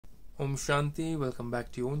Om Shanti, welcome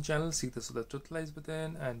back to your own channel, Seek the So the Truth Lies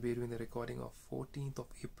Within, and we're doing the recording of 14th of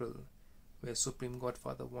April, where Supreme God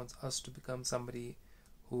Father wants us to become somebody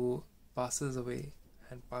who passes away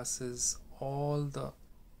and passes all the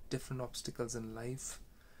different obstacles in life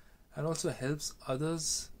and also helps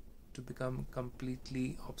others to become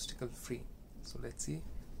completely obstacle free. So let's see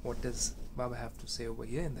what does Baba have to say over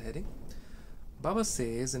here in the heading. Baba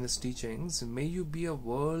says in his teachings, may you be a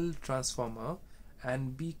world transformer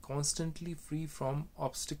and be constantly free from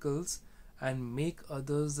obstacles and make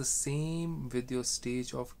others the same with your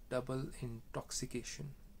stage of double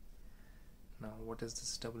intoxication. Now, what is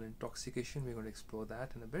this double intoxication? We're going to explore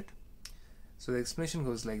that in a bit. So the explanation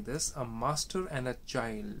goes like this: a master and a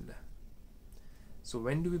child. So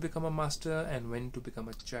when do we become a master and when to become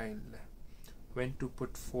a child? When to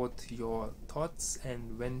put forth your thoughts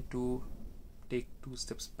and when to take 2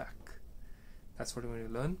 steps back. That's what we're going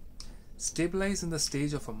to learn. Stabilize in the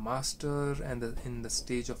stage of a master and in the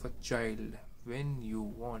stage of a child when you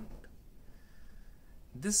want.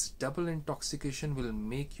 This double intoxication will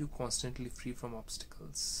make you constantly free from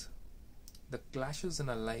obstacles. The clashes in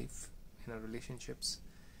our life, in our relationships,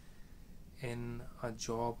 in our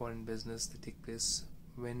job or in business, they take place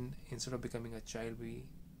when instead of becoming a child, we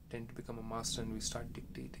tend to become a master and we start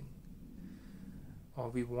dictating. Or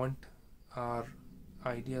we want our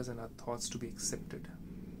ideas and our thoughts to be accepted,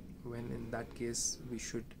 when in that case we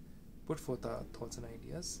should put forth our thoughts and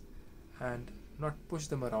ideas and not push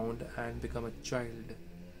them around and become a child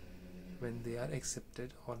when they are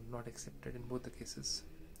accepted or not accepted, in both the cases.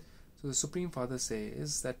 So the Supreme Father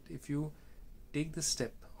says that if you take the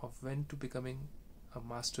step of when to becoming a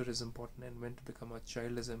master is important and when to become a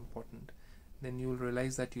child is important, then you will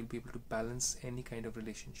realize that you'll be able to balance any kind of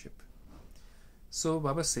relationship. So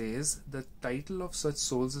Baba says the title of such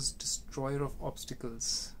souls is destroyer of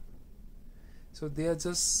obstacles. So they are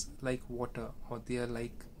just like water, or they are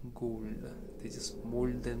like gold. They just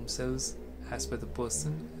mold themselves as per the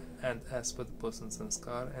person and as per the person's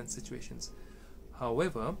sanskar and situations.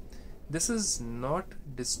 However, this is not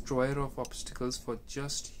destroyer of obstacles for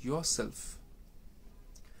just yourself,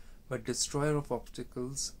 but destroyer of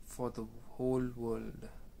obstacles for the whole world.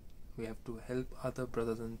 We have to help other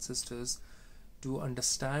brothers and sisters to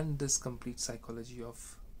understand this complete psychology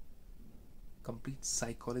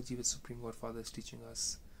which Supreme God Father is teaching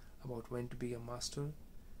us about when to be a master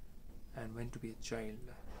and when to be a child,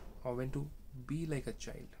 or when to be like a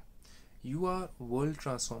child. You are world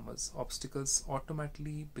transformers. Obstacles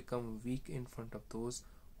automatically become weak in front of those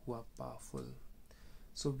who are powerful.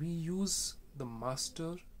 So we use the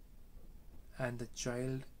master and the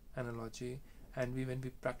child analogy, and when we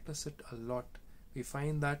practice it a lot, we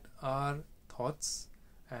find that our thoughts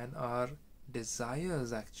and our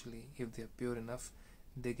desires, actually, if they are pure enough,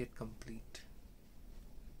 they get complete.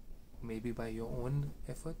 Maybe by your own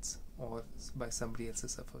efforts or by somebody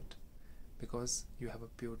else's effort, because you have a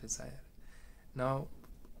pure desire. Now,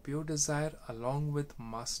 pure desire along with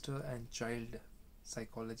master and child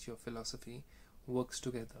psychology or philosophy works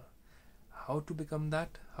together. How to become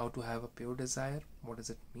that? How to have a pure desire? What does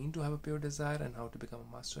it mean to have a pure desire? And how to become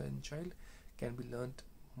a master and child can be learnt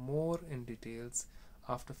more in details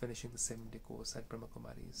after finishing the 7-day course at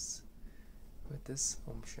Brahmakumaris. With this,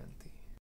 Om Shanti.